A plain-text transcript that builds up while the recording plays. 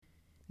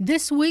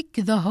This week,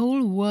 the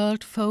whole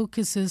world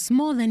focuses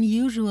more than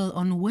usual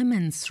on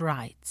women's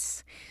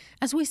rights,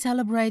 as we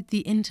celebrate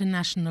the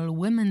International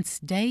Women's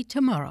Day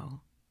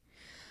tomorrow.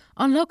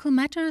 On Local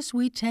Matters,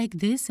 we take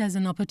this as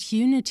an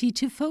opportunity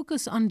to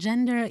focus on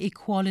gender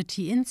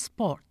equality in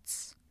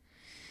sports.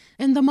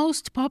 In the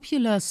most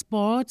popular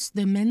sports,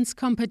 the men's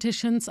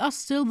competitions are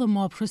still the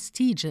more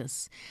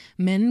prestigious.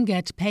 Men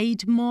get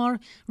paid more,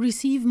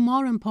 receive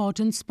more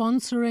important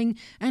sponsoring,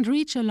 and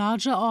reach a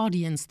larger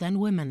audience than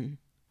women.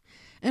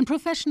 In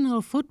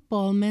professional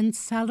football, men's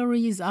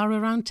salaries are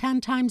around 10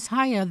 times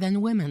higher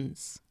than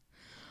women's.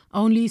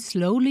 Only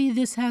slowly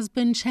this has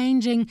been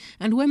changing,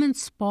 and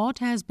women's sport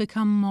has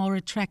become more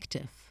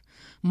attractive.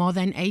 More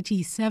than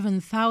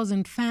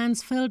 87,000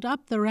 fans filled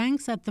up the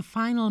ranks at the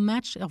final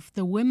match of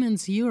the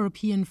Women's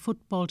European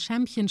Football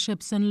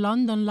Championships in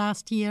London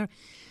last year,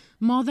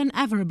 more than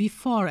ever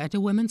before at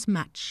a women's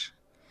match.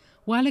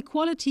 While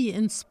equality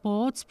in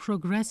sports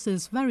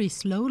progresses very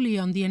slowly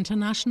on the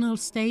international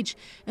stage,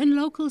 in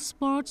local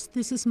sports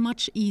this is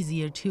much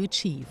easier to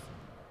achieve.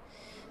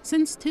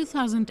 Since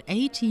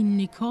 2018,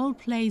 Nicole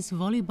plays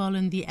volleyball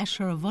in the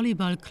Escher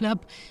Volleyball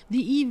Club,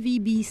 the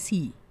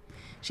EVBC.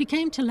 She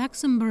came to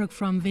Luxembourg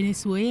from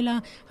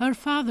Venezuela. Her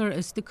father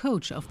is the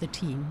coach of the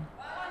team.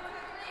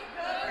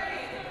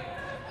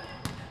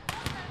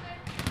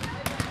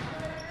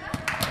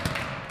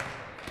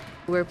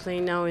 We're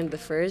playing now in the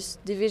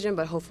first division,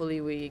 but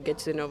hopefully we get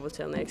to the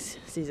Novotel next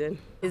season.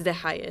 It's the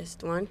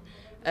highest one.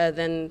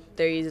 Then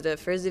there is the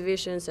first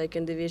division,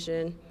 second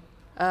division.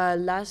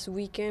 Last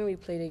weekend we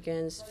played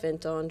against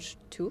Ventange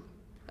 2.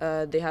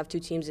 They have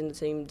two teams in the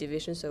same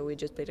division, so we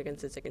just played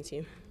against the second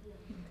team.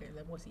 Okay,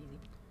 that was easy.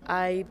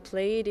 I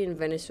played in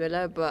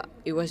Venezuela, but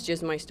it was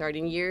just my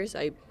starting years.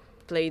 I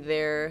played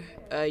there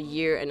a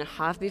year and a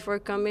half before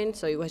coming,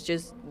 so it was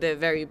just the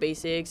very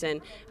basics. And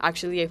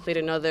actually I played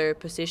another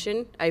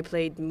position. I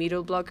played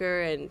middle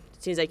blocker, and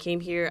since I came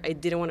here I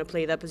didn't want to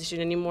play that position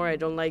anymore. I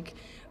don't like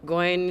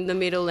going in the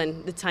middle,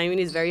 and the timing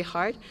is very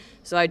hard,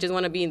 so I just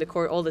want to be in the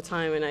court all the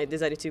time, and I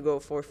decided to go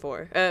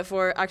 4-4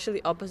 for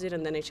actually opposite,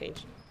 and then I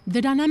changed.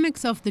 The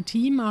dynamics of the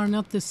team are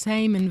not the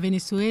same in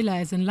Venezuela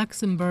as in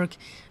Luxembourg,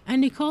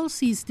 and Nicole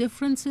sees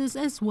differences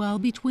as well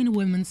between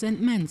women's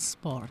and men's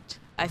sport.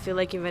 I feel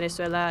like in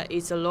Venezuela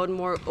it's a lot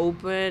more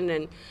open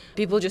and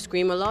people just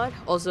scream a lot.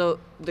 Also,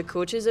 the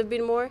coaches have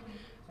been more.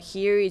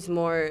 Here it's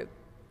more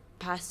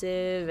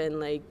passive and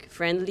like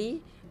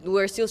friendly.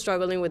 We're still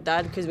struggling with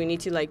that because we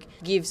need to like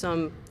give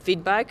some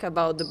feedback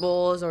about the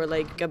balls or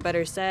like a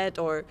better set,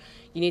 or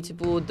you need to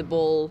put the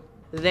ball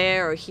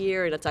there or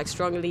here and attack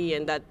strongly,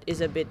 and that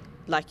is a bit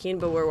lacking,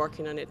 but we're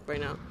working on it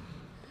right now.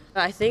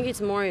 I think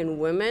it's more in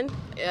women,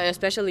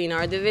 especially in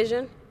our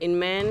division. In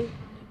men,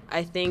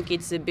 I think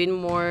it's a bit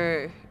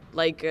more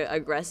like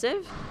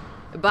aggressive,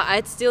 but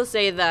I'd still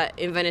say that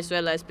in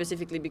Venezuela,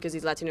 specifically because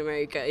it's Latin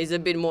America, is a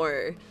bit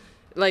more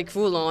like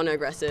full-on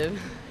aggressive.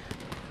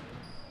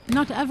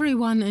 Not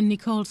everyone in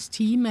Nicole's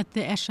team at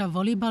the Escher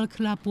Volleyball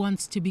Club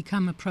wants to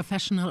become a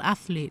professional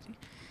athlete.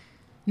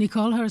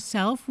 Nicole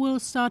herself will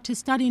start to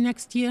study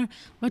next year,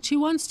 but she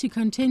wants to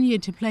continue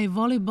to play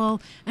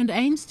volleyball and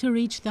aims to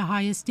reach the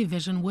highest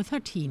division with her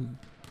team.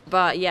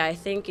 But yeah, I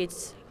think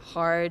it's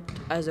hard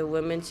as a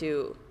woman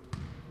to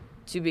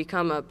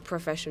become a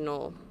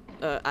professional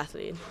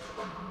athlete.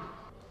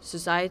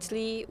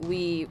 Societally,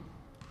 we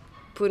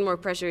put more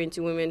pressure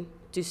into women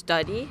to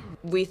study.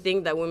 We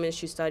think that women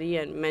should study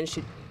and men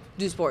should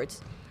do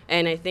sports.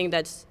 And I think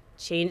that's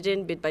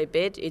changing bit by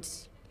bit.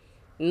 It's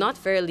not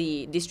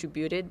fairly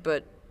distributed,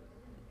 but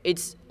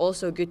it's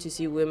also good to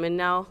see women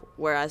now,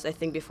 whereas I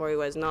think before it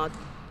was not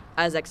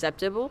as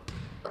acceptable.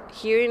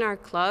 Here in our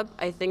club,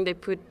 I think they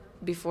put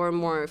before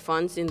more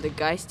funds in the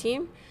guys'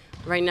 team.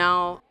 Right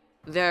now,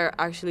 they're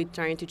actually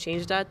trying to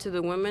change that to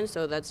the women,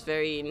 so that's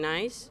very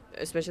nice,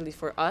 especially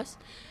for us.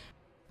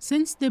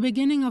 Since the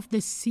beginning of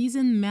this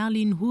season,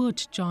 Merlin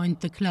Hurt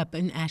joined the club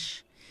in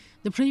Esch.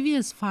 The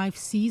previous 5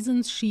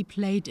 seasons she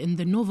played in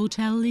the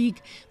Novotel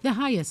League, the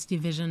highest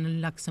division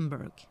in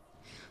Luxembourg.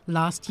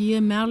 Last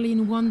year,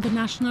 Merlin won the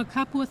National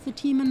Cup with the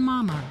team in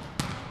Marmar.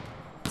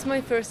 It's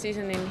my first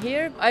season in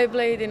here. I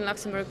played in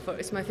Luxembourg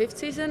it's my 5th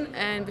season,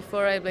 and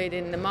before I played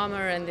in the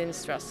Marmar and in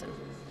Strassen,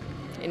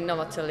 in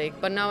Novotel League.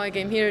 But now I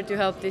came here to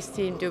help this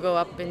team to go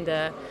up in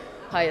the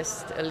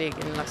highest league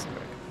in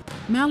Luxembourg.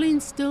 Merlin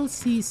still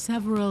sees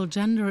several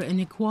gender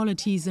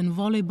inequalities in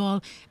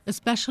volleyball,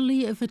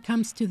 especially if it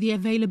comes to the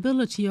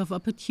availability of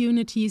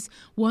opportunities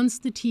once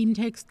the team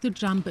takes the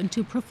jump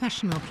into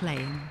professional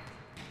playing.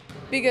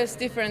 Biggest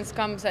difference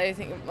comes, I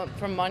think,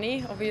 from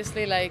money.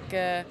 Obviously, like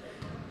if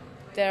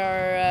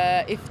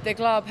the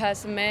club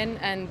has men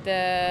and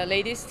the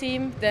ladies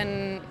team,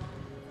 then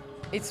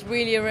it's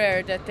really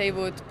rare that they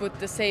would put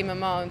the same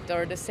amount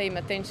or the same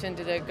attention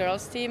to the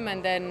girls team,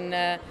 and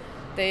then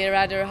they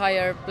rather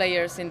hire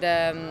players in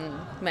the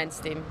men's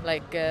team,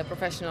 like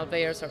professional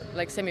players or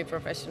like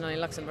semi-professional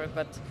in Luxembourg.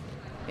 But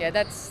yeah,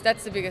 that's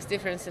the biggest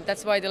difference, and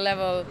that's why the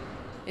level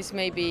is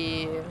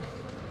maybe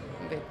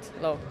a bit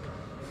low.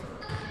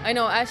 I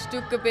know Ash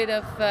took a bit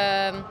of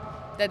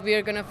that we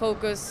are going to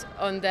focus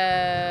on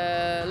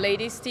the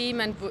ladies team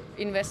and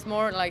invest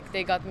more, like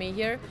they got me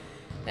here.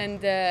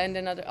 And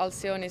another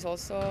Alcyon is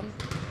also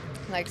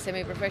like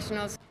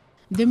semi-professionals.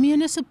 The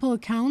Municipal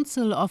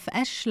Council of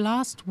Esch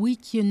last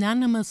week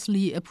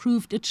unanimously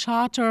approved a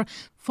charter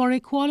for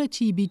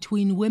equality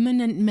between women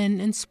and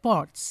men in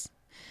sports.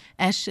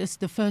 Esch is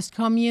the first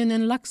commune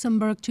in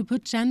Luxembourg to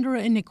put gender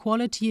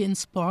inequality in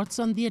sports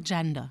on the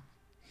agenda.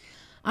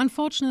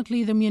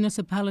 Unfortunately, the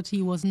municipality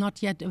was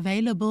not yet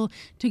available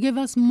to give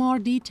us more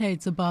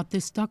details about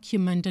this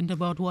document and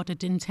about what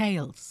it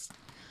entails.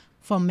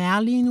 For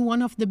Merlin,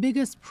 one of the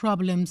biggest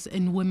problems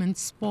in women's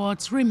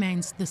sports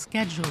remains the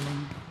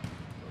scheduling.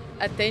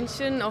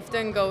 Attention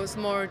often goes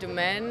more to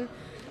men.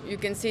 You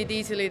can see it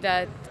easily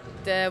that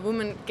the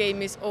women's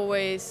game is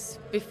always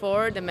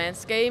before the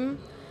men's game,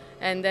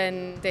 and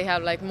then they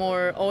have like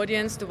more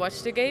audience to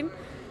watch the game.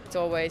 It's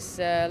always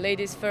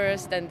ladies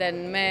first and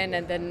then men,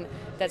 and then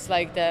that's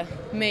like the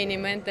main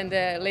event, and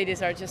the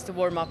ladies are just to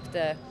warm up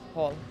the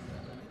hall.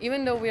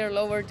 Even though we are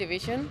lower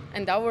division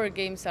and our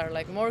games are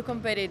like more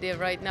competitive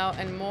right now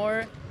and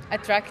more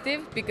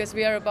attractive because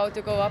we are about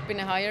to go up in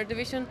a higher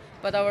division,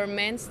 but our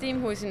men's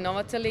team, who is in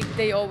Novata League,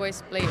 they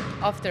always play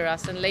after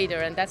us and later,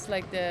 and that's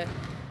like the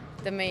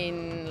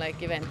main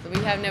like event.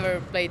 We have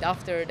never played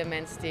after the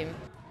men's team.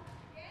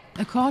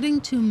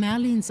 According to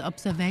Merlin's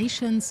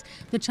observations,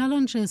 the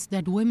challenges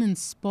that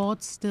women's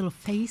sports still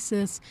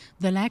faces,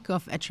 the lack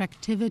of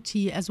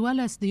attractivity as well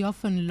as the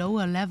often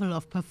lower level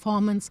of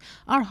performance,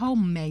 are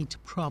homemade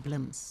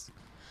problems,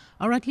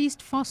 or at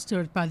least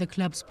fostered by the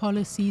club's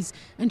policies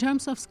in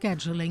terms of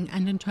scheduling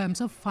and in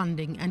terms of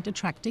funding and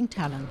attracting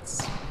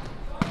talents.